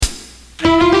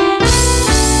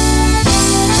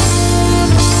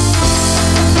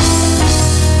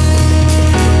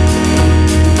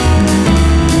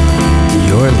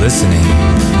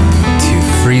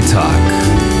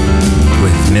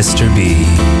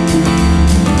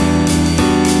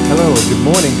Hello, good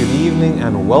morning, good evening,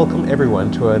 and welcome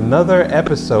everyone to another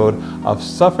episode of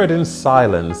Suffered in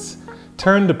Silence.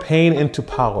 Turn the pain into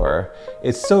power.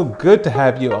 It's so good to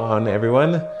have you on,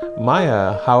 everyone.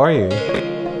 Maya, how are you?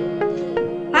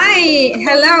 Hi,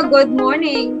 hello, good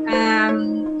morning,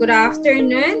 good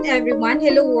afternoon, everyone.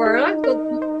 Hello, world.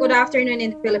 Good afternoon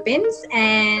in the Philippines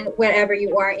and wherever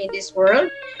you are in this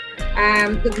world.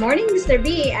 Good morning, Mr.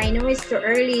 B. I know it's too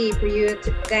early for you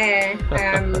there.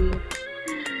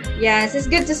 Yes, it's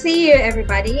good to see you,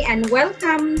 everybody, and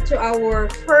welcome to our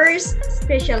first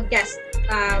special guest,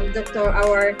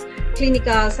 our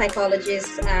clinical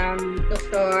psychologist,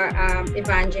 Dr.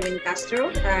 Evangeline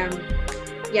Castro.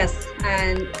 Yes,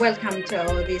 and welcome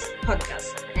to this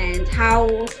podcast. And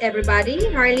how's everybody?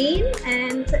 Harleen,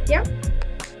 and yeah.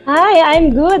 Hi, I'm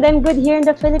good. I'm good here in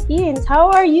the Philippines. How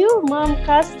are you, Mom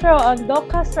Castro and Doc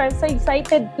Castro? I'm so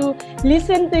excited to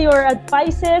listen to your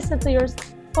advices and to your stories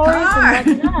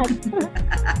and whatnot.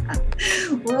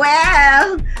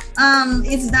 Well,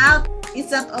 it's not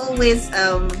always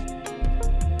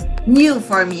new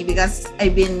for me because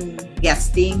I've been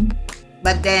guesting,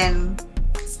 but then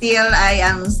I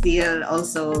am still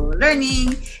also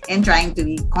learning and trying to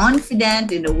be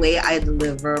confident in the way I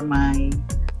deliver my,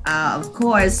 of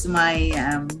course, my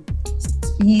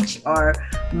speech or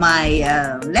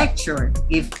my lecture,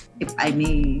 if I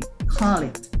may call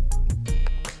it.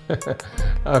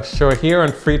 Sure, here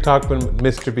on Free Talk with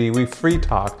Mr. B, we free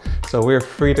talk, so we're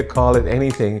free to call it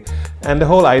anything. And the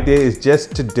whole idea is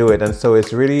just to do it. And so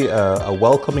it's really a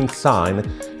welcoming sign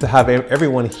to have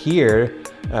everyone here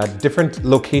at different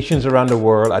locations around the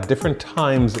world, at different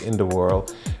times in the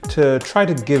world, to try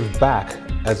to give back,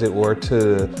 as it were,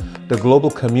 to the global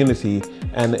community.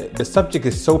 And the subject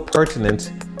is so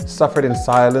pertinent: suffered in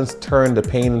silence, turn the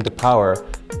pain into power.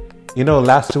 You know,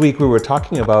 last week we were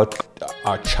talking about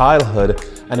our childhood,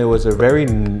 and it was a very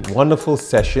wonderful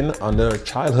session on our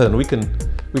childhood, and we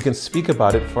can speak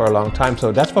about it for a long time.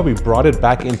 So that's why we brought it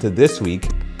back into this week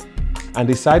and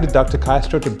decided, Dr.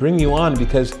 Castro, to bring you on,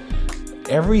 because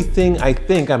everything, I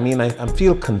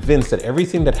feel convinced that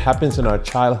everything that happens in our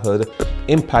childhood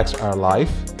impacts our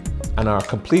life and our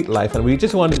complete life. And we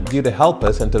just wanted you to help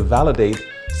us and to validate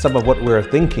some of what we're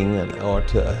thinking, or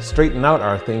to straighten out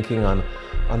our thinking on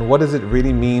what does it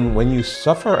really mean when you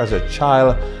suffer as a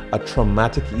child a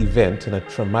traumatic event and a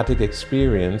traumatic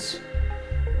experience.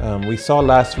 We saw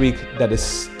last week that it's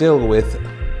still with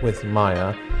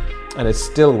Maya, and it's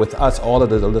still with us, all of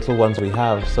the little ones we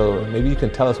have. So maybe you can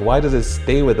tell us, why does it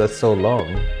stay with us so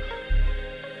long?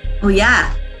 Oh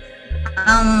yeah,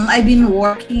 I've been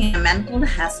working in a mental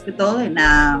hospital in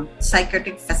a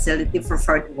psychiatric facility for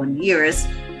 41 years,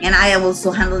 and I am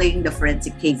also handling the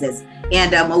forensic cases,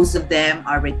 and most of them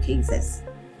are rape cases.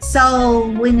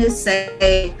 So when you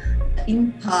say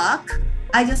impact,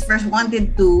 I just first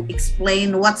wanted to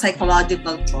explain what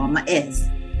psychological trauma is.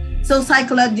 So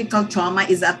psychological trauma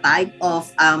is a type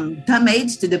of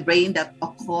damage to the brain that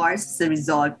occurs as a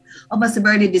result of a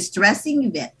severely distressing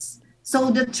event. So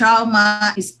the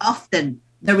trauma is often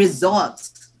the result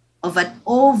of an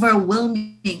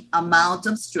overwhelming amount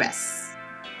of stress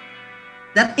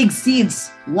that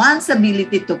exceeds one's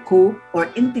ability to cope or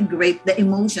integrate the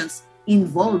emotions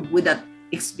involved with that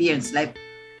experience, like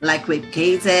rape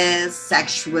cases,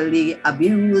 sexually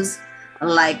abuse,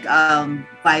 like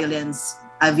violence,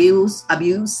 abuse,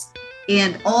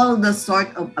 and all the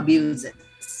sort of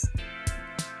abuses.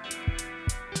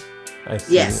 I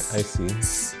see. Yes. I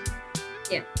see.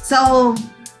 Yeah. So,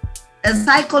 a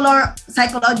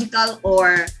psychological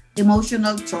or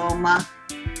emotional trauma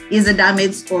is a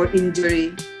damage or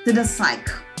injury to the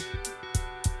psyche,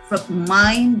 from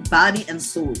mind, body, and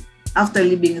soul after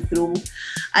living through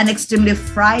an extremely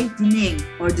frightening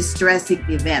or distressing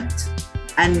event,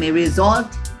 and may result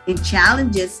in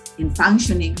challenges in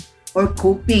functioning or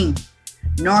coping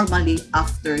normally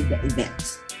after the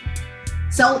event.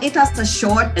 So it has a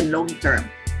short and long term,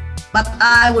 but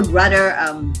I would rather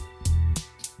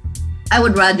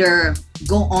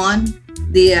go on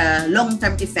the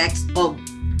long-term effects of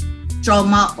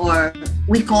trauma, or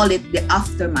we call it the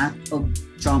aftermath of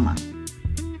trauma.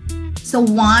 So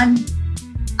one,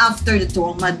 after the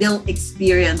trauma, they'll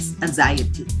experience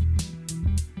anxiety.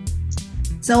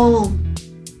 So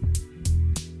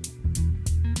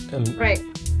Right.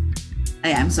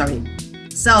 I'm sorry.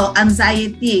 So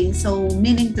anxiety, so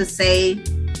meaning to say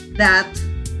that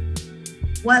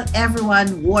while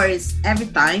everyone worries every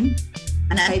time,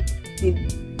 and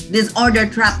disorder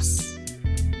traps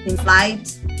in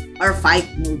flight or fight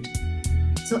mood.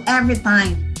 So every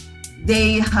time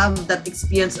they have that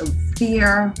experience of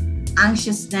fear,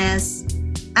 anxiousness,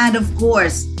 and of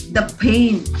course, the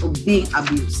pain of being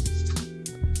abused.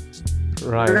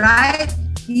 right?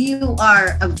 You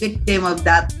are a victim of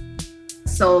that.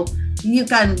 So you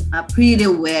can pretty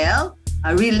well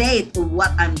relate to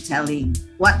what I'm telling,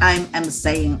 what I'm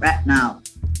saying right now.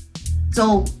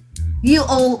 So you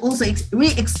all also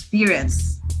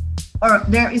re-experience, or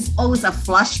there is always a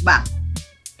flashback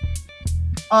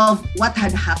of what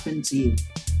had happened to you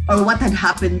or what had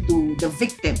happened to the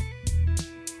victim.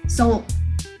 So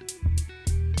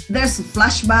there's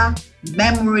flashback,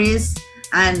 memories,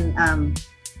 and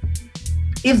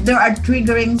if there are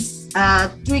triggers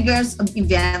of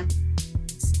events,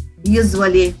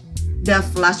 usually the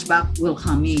flashback will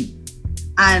come in.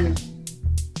 And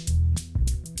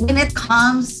when it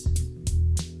comes,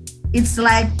 it's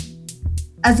like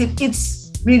as if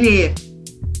it's really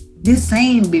the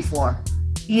same before.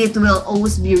 It will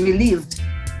always be relived.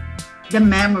 The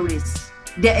memories,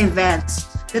 the events,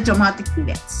 the traumatic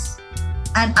events.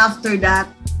 And after that,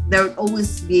 there will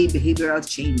always be behavioral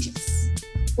changes.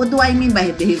 What do I mean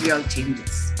by behavioral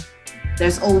changes?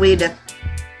 There's always that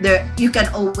you can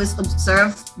always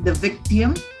observe the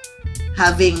victim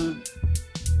having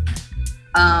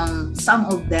some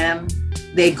of them,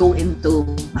 they go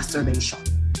into masturbation.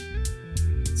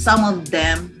 Some of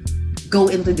them go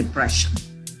into depression.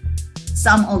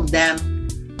 Some of them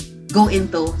go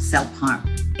into self-harm.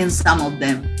 And some of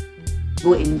them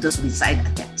go into suicide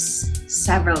attempts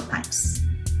several times.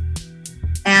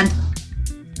 And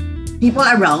people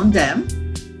around them,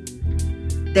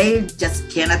 they just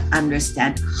cannot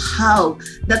understand how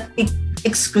that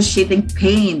excruciating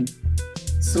pain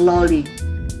slowly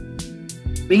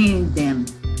bringing them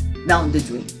down the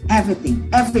drain. Everything.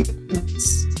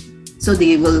 So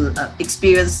they will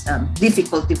experience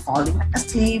difficulty falling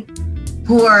asleep,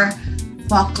 poor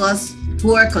focus,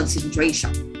 poor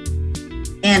concentration.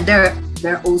 And there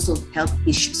are also health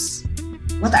issues.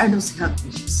 What are those health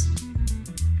issues?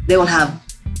 They will have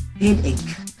headache.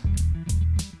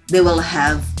 They will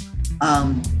have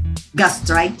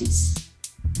gastritis.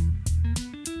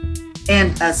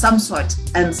 And some sorts,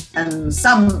 and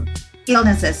some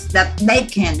illnesses that they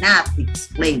cannot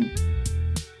explain.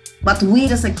 But we,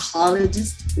 the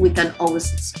psychologists, we can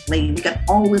always explain, we can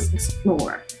always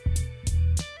explore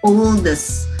all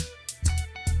this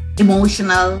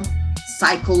emotional,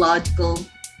 psychological,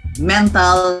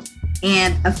 mental,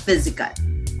 and physical.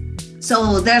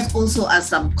 So there's also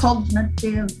some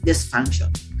cognitive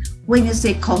dysfunction. When you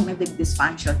say cognitive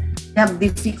dysfunction, they have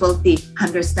difficulty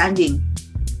understanding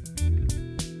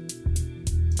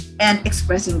and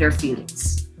expressing their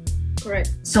feelings.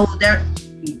 Correct. So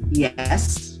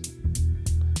yes.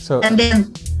 So, and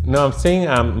then, no, I'm saying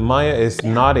Maya is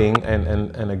nodding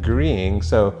and agreeing.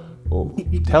 So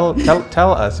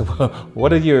tell us,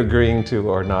 what are you agreeing to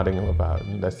or nodding about,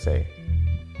 let's say?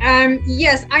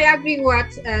 Yes, I agree what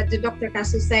the Dr.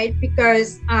 Castro said,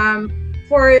 because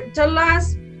for the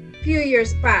last few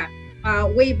years back,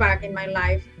 way back in my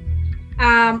life,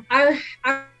 I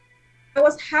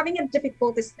was having a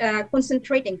difficulty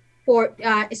concentrating for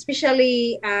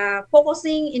especially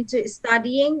focusing into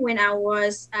studying when I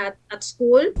was at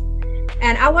school.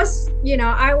 And I was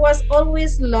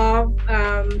always love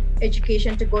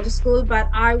education, to go to school, but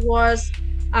I was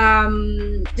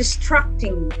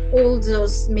distracting all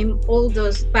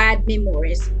those bad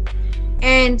memories.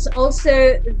 And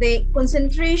also the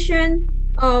concentration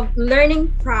of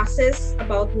learning process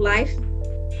about life,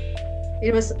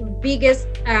 it was biggest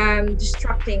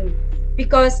distracting,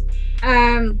 because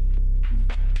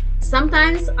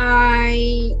sometimes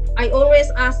I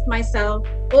always ask myself,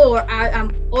 or I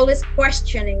am always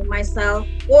questioning myself,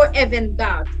 or even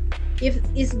God,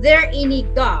 is there any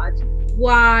God?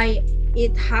 Why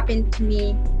it happened to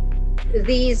me,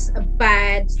 this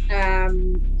bad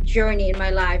journey in my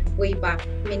life way back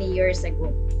many years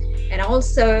ago? And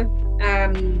also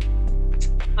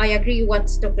I agree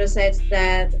what Dr. said,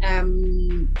 that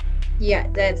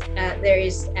there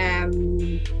is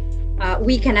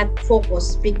we cannot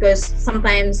focus, because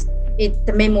sometimes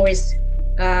the memories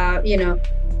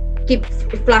keep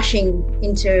flashing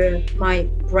into my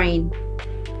brain.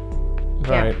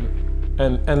 Right.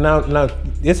 Yeah. And now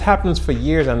this happens for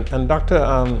years, and Dr.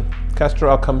 Castro,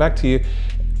 I'll come back to you.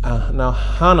 Now,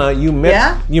 Hannah, you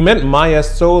met Maya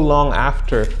so long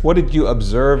after. What did you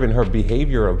observe in her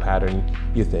behavioral pattern,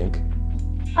 you think?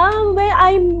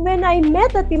 When I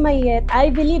met Ate Mayet, I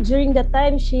believe during that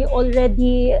time she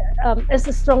already is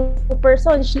a strong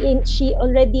person. She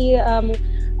already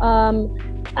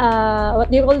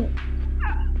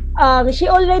she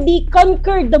already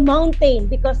conquered the mountain,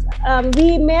 because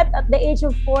we met at the age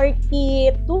of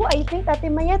 42, I think,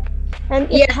 Ate Mayet, and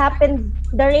it happened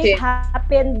the rape Okay.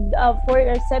 happened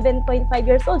 7.5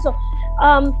 years old. So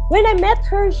when I met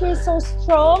her, she's so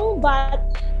strong, but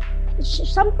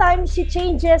sometimes she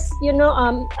changes,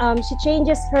 she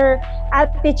changes her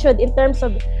attitude in terms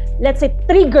of, let's say,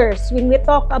 triggers when we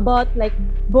talk about like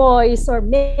boys or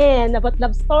men, about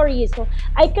love stories. So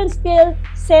I can still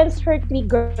sense her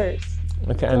triggers.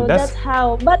 Okay, So and that's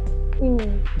how, but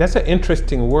that's an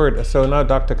interesting word. So now,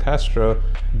 Dr. Castro,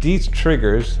 these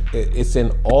triggers, it's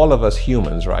in all of us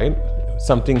humans, right?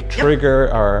 Something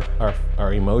trigger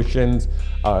our emotions,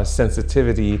 our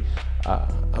sensitivity.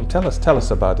 Tell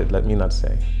us about it. Let me not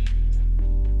say.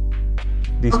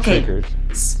 These triggers.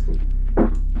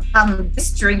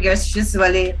 These triggers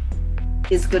usually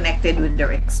is connected with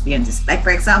their experiences. Like,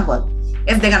 for example,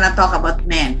 if they're gonna talk about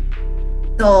men,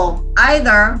 so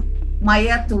either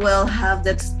Maya will have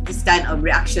this kind of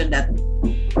reaction that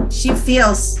she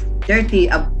feels dirty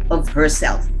of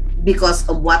herself because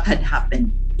of what had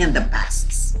happened in the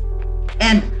past,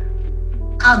 and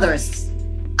other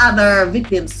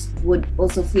victims would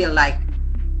also feel like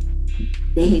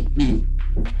they hate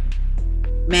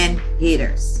men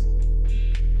haters.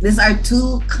 These are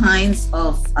two kinds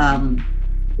of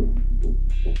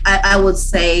I would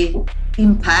say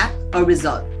impact or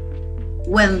result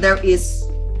when there is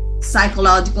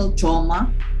psychological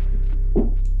trauma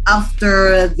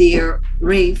after their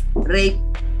rape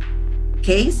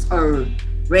case or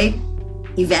rape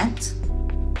event.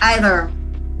 Either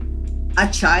a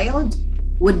child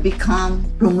would become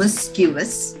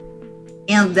promiscuous,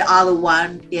 and the other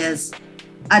one is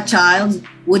a child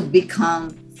would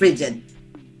become frigid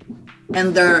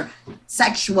in their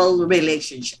sexual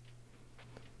relationship.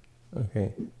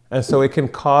 Okay, and so it can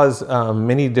cause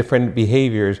many different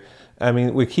behaviors. I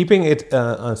mean, we're keeping it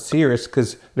serious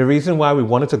because the reason why we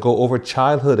wanted to go over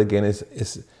childhood again is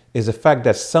the fact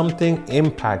that something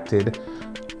impacted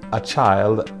a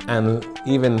child, and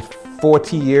even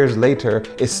 40 years later,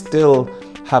 it still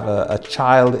have a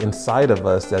child inside of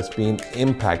us that's being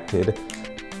impacted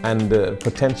and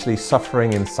potentially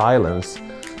suffering in silence.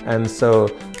 And so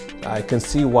I can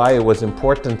see why it was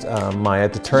important, Maya,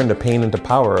 to turn the pain into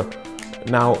power.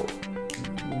 Now,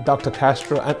 Dr.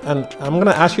 Castro, and I'm going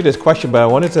to ask you this question, but I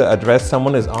wanted to address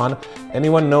someone is on.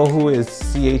 Anyone know who is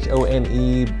Chone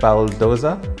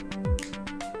Baldoza?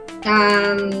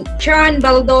 Chone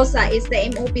Baldoza is the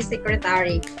MOP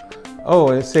secretary.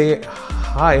 Oh, say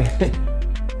hi.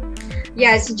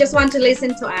 Yes, you just want to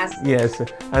listen to us. Yes,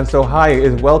 and so hi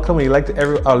is welcome. We'd like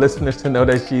our listeners to know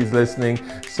that she's listening.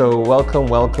 So welcome.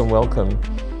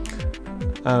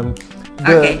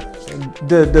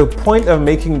 The point of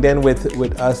making then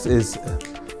with us is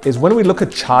when we look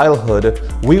at childhood,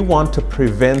 we want to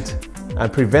prevent,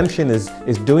 and prevention is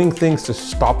doing things to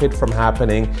stop it from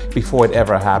happening before it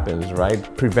ever happens, right?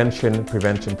 Prevention,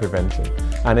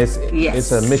 and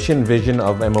it's a mission vision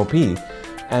of MOP,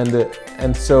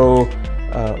 and so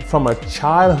from a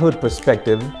childhood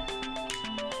perspective,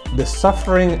 the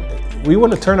suffering. We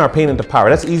want to turn our pain into power.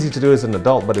 That's easy to do as an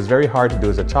adult, but it's very hard to do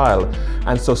as a child.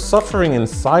 And so suffering in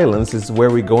silence is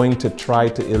where we're going to try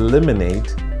to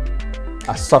eliminate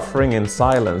a suffering in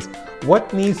silence.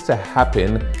 What needs to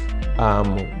happen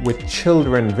with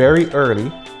children very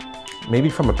early, maybe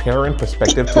from a parent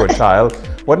perspective to a child,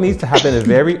 what needs to happen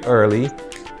very early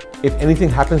if anything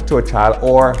happens to a child,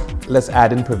 or let's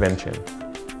add in prevention?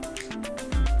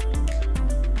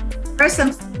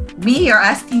 Person, me, you're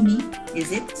asking me? Is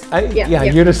it? Yeah,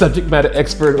 you're the subject matter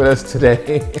expert with us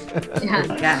today.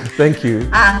 Yeah. Thank you.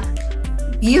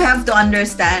 You have to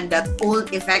understand that all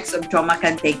effects of trauma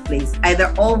can take place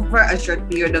either over a short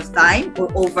period of time or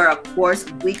over a course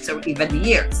of weeks or even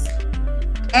years.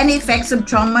 Any effects of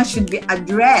trauma should be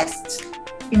addressed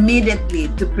immediately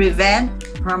to prevent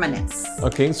permanence.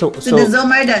 Okay, so the sooner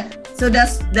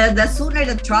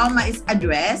the trauma is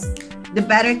addressed, the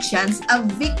better chance a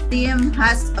victim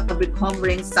has of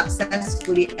recovering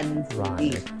successfully and fully.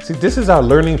 Right. See, this is our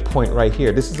learning point right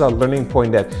here. This is our learning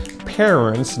point that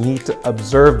parents need to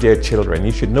observe their children.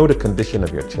 You should know the condition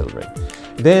of your children.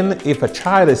 Then if a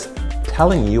child is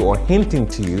telling you or hinting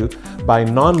to you by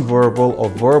nonverbal or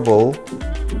verbal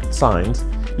signs,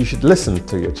 you should listen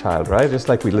to your child, right? Just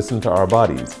like we listen to our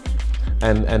bodies.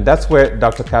 And that's where,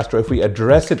 Dr. Castro, if we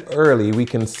address it early, we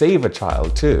can save a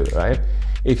child too, right?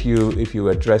 If you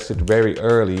address it very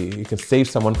early, you can save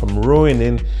someone from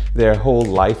ruining their whole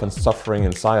life and suffering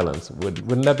in silence.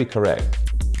 Wouldn't that be correct?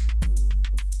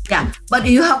 Yeah, but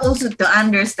you have also to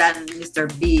understand, Mr.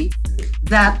 B,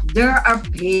 that there are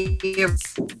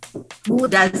parents who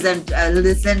doesn't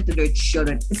listen to their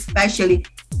children, especially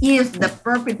if the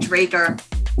perpetrator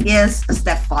is a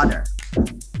stepfather.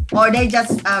 or they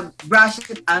just brush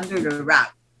it under the rug.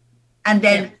 And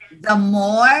then the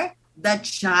more the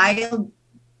child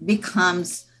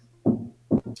becomes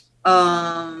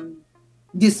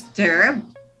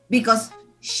disturbed because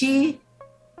she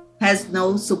has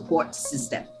no support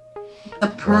system. The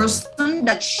person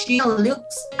that she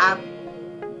looks up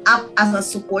as a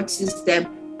support system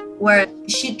where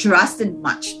she trusted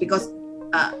much because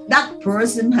that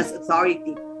person has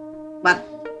authority, but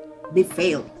they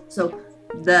failed. So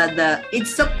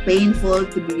it's so painful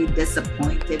to be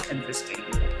disappointed and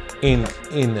frustrated. In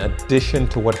addition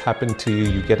to what happened to you,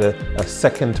 you get a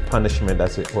second punishment,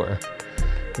 as it were.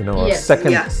 You know, a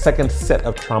second set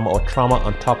of trauma, or trauma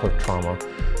on top of trauma,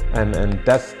 and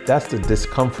that's the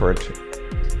discomfort,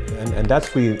 and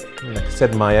that's like I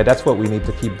said, Maya, that's what we need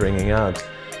to keep bringing out.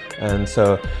 And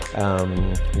so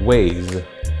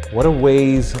what are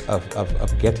ways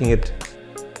of getting it,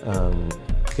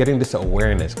 getting this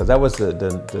awareness? Because that was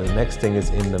the next thing is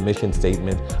in the mission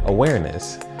statement,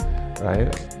 awareness,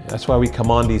 right? That's why we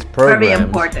come on these programs. Very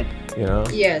important. You know.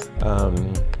 Yes.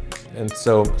 And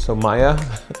so Maya,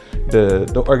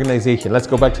 the organization. Let's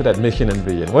go back to that mission and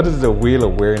vision. What is the real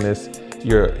awareness?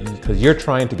 Because you're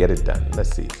trying to get it done.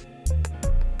 Let's see.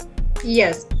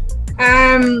 Yes.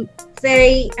 At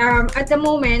the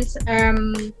moment,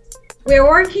 we're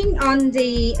working on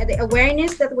the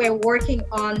awareness that we're working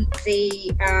on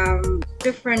the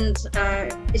different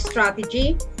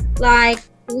strategy. Like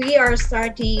we are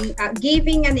starting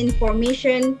giving an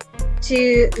information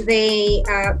to the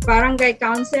barangay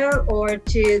council or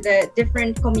to the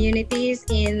different communities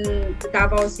in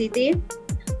Davao City.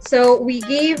 So we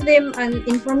give them an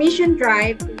information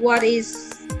drive. What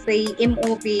is the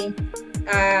MOP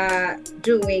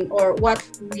doing, or what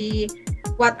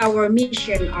our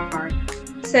mission are.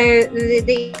 So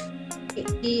the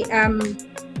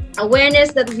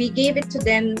awareness that we gave it to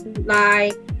them,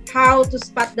 like how to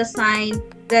spot the sign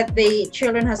that the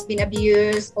children has been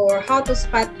abused, or how to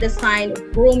spot the sign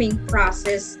of grooming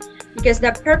process, because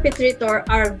the perpetrator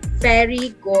are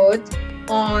very good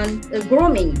on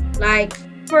grooming. Like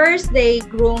first they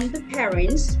groom the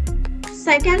parents,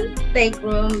 second they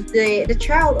groom the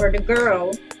child or the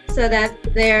girl, so that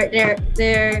they're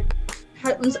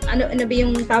ano ba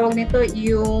yung tawag nito,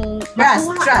 yung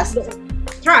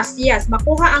trust, yes,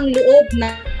 makuha ang loob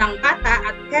ng bata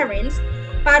at parents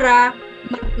para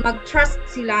mag-trust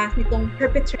sila nitong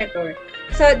perpetrator.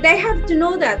 So they have to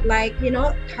know that, like, you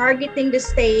know, targeting the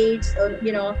stage, or,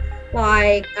 you know,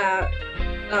 like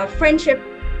friendship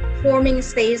forming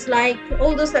stage, like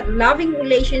all those that loving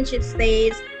relationship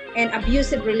stage and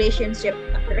abusive relationship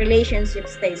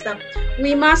stage. So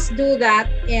we must do that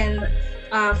in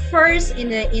first in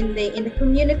the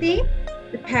community,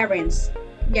 the parents.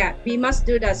 Yeah, we must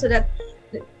do that so that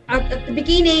at the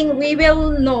beginning we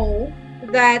will know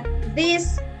that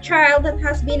this child that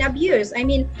has been abused. I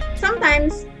mean,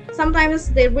 sometimes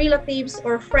the relatives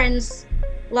or friends,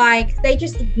 like, they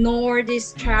just ignore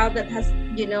this child that has,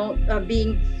 you know,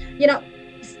 being, you know,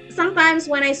 sometimes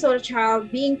when I saw a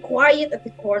child being quiet at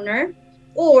the corner,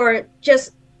 or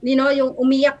just, you know, yung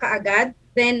umiyak kaagad,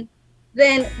 then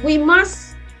we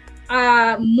must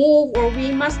move, or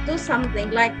we must do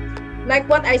something, like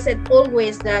what I said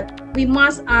always, that we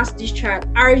must ask this child,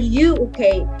 are you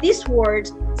okay? This word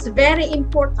is very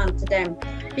important to them,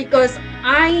 because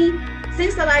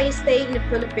since that I stay in the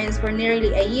Philippines for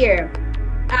nearly a year,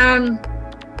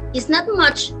 it's not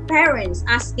much parents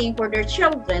asking for their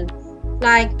children,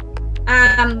 like,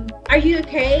 are you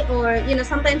okay? Or, you know,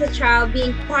 sometimes a child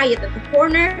being quiet at the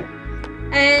corner,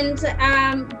 and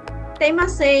they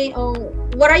must say, oh,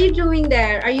 what are you doing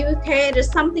there? Are you okay?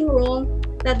 There's something wrong.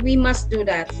 That we must do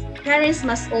that. Parents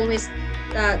must always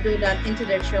do that into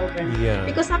their children. Yeah.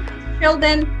 Because some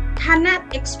children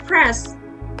cannot express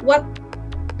what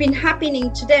been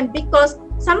happening to them, because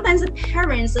sometimes the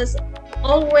parents is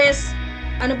always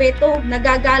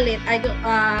nagagalit,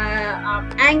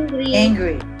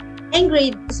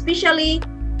 angry, especially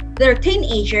their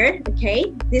teenager.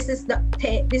 Okay, this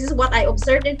is what I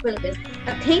observed in Philippines.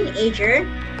 A teenager,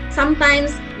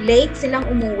 sometimes late silang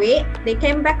umuwi, they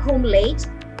came back home late,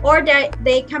 or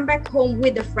they come back home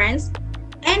with the friends,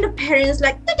 and the parents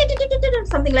like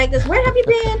something like this, where have you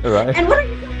been? Right. And what are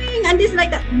you doing? And this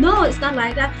like that. No, it's not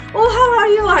like that. Oh, how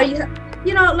are you?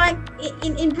 You know, like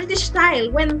in British style,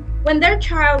 when their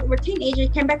child or teenager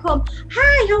came back home,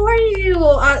 hi, how are you?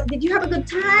 Did you have a good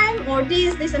time? Or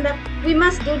this and that. We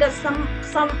must do that some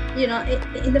you know,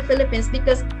 in the Philippines,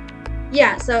 because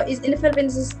yeah, so in the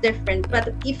Philippines it's different.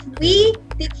 But if we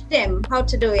teach them how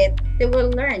to do it, they will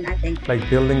learn, I think. Like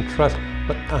building trust.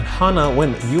 But Hannah,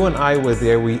 when you and I were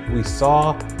there, we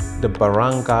saw the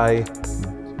barangay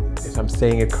if I'm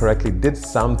saying it correctly, did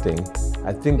something.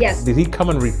 I think, Yes. did he come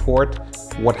and report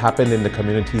what happened in the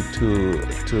community to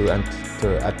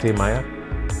Ate Maya?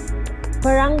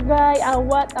 Barangay,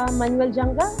 Manuel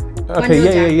Janga? Okay,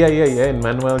 Manuel yeah, in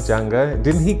Manuel Janga.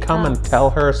 Didn't he come and tell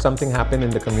her something happened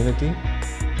in the community?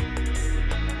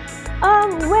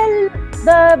 Well,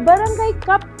 the barangay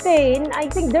captain, I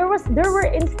think there were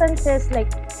instances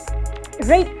like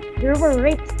rape. There were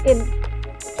rapes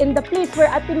in the place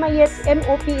where Ate Maya's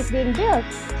MOP is being built.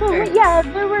 So Right. yeah,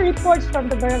 there were reports from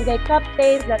the barangay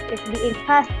captain that is being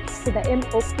passed to the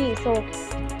MOP. So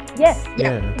yes,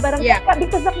 Yeah. barangay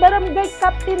because the barangay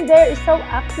captain there is so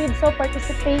active, so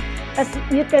participate, as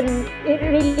you can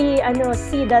really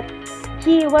see that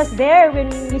he was there when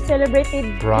we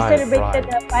celebrated Right.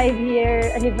 the 5-year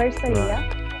anniversary. Right.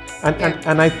 Yeah.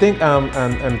 And I think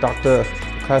and Dr.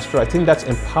 Castro, I think that's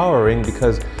empowering,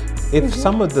 because if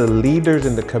some of the leaders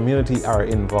in the community are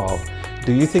involved,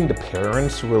 do you think the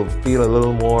parents will feel a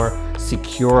little more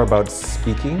secure about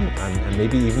speaking, and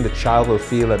maybe even the child will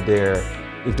feel that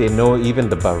if they know even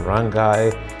the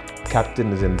barangay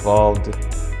captain is involved,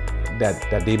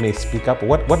 that they may speak up?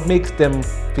 What makes them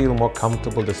feel more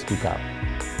comfortable to speak up?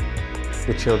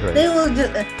 The children. They will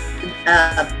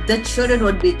the children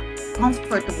would be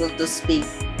comfortable to speak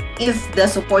if the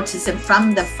support system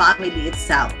from the family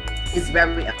itself is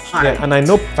very hard. Yeah, and I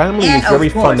know family And is very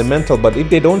of course- fundamental, but if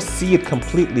they don't see it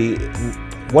completely,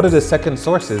 what are the second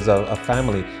sources of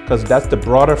family? Because that's the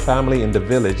broader family in the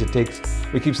village.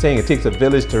 We keep saying it takes a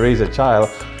village to raise a child,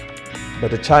 but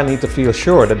the child needs to feel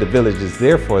sure that the village is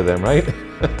there for them, right?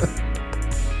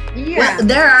 Yeah. Well,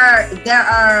 there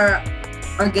are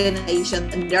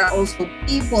organizations, and there are also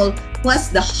people who has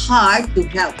the heart to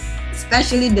help,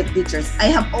 especially the teachers. I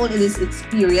have all this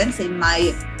experience in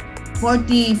my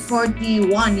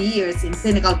 41 years in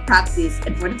clinical practice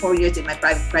and 44 years in my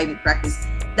private practice,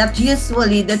 that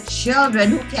usually the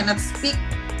children who cannot speak,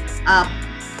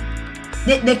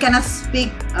 they cannot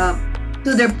speak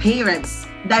to their parents,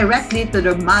 directly to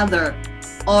their mother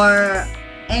or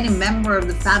any member of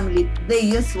the family. They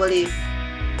usually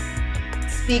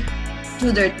speak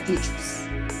to their teachers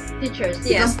Teachers,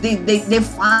 yes. because they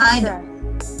find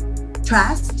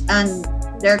trust, and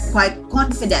they're quite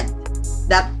confident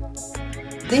that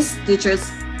these teachers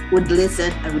would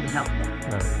listen and would help them.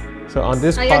 So on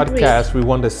this I podcast, we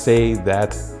want to say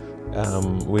that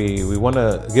we want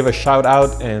to give a shout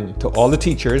out and to all the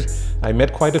teachers. I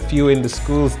met quite a few in the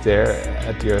schools there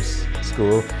at your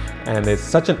school, and it's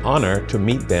such an honor to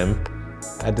meet them.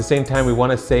 At the same time, we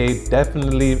want to say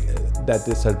definitely that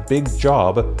it's a big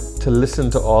job to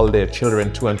listen to all their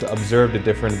children too, and to observe the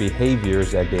different behaviors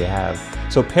that they have.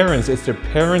 So parents, it's their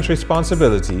parents'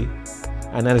 responsibility,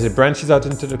 and then as it branches out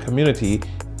into the community,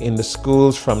 in the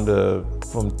schools from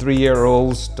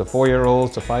 3-year-olds to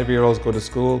 4-year-olds to 5-year-olds go to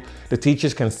school, the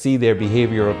teachers can see their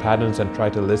behavioral patterns and try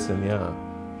to listen. Yeah.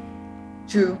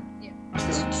 True.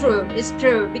 It's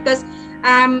true because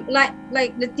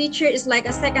like the teacher is like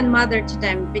a second mother to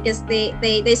them, because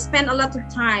they spend a lot of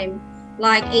time,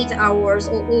 like 8 hours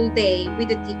all day with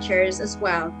the teachers as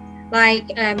well.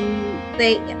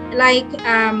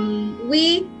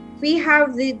 We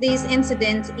have this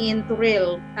incident in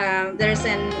Turil. There's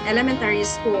an elementary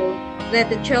school that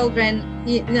the children,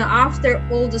 after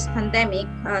all this pandemic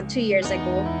 2 years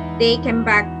ago, they came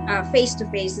back face to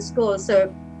face to school. So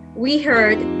we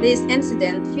heard this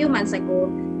incident a few months ago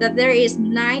that there is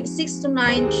 6 to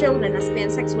 9 children has been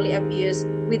sexually abused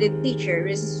with a teacher.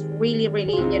 This is really, I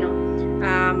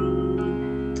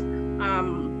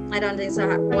don't think so.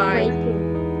 Why?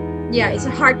 Yeah, it's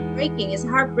heartbreaking. It's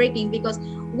heartbreaking because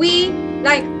we,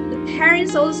 like the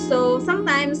parents also,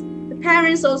 sometimes the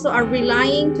parents also are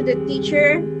relying to the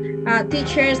teachers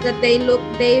that they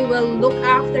will look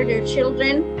after their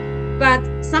children. But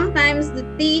sometimes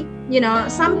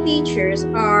some teachers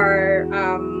are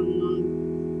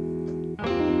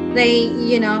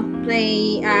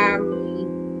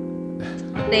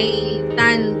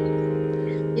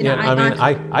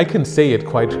I can say it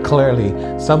quite clearly.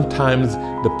 Sometimes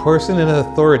the person in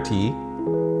authority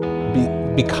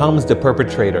becomes the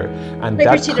perpetrator, and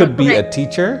that could be a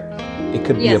teacher, it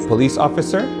could be a police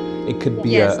officer, it could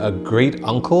be a great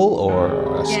uncle or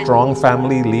a strong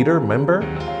family leader member,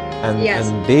 and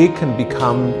they can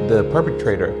become the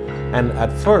perpetrator. And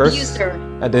at first,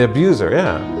 the abuser,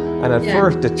 and at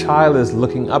first the child is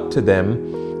looking up to them,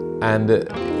 and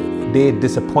they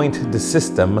disappoint the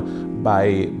system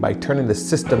by turning the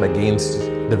system against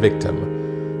the victim.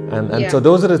 And so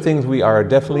those are the things we are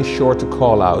definitely sure to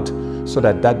call out, so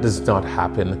that does not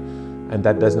happen, and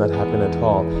that does not happen at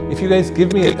all. If you guys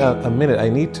give me a minute, I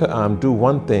need to do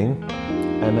one thing,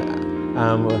 and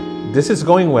this is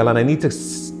going well, and I need to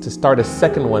start a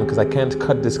second one because I can't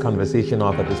cut this conversation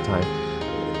off at this time.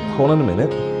 Hold on a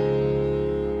minute.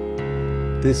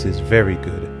 This is very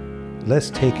good. Let's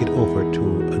take it over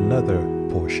to another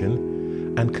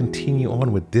portion and continue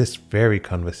on with this very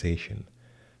conversation.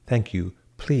 Thank you.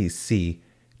 Please see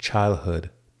Childhood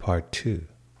Part 2.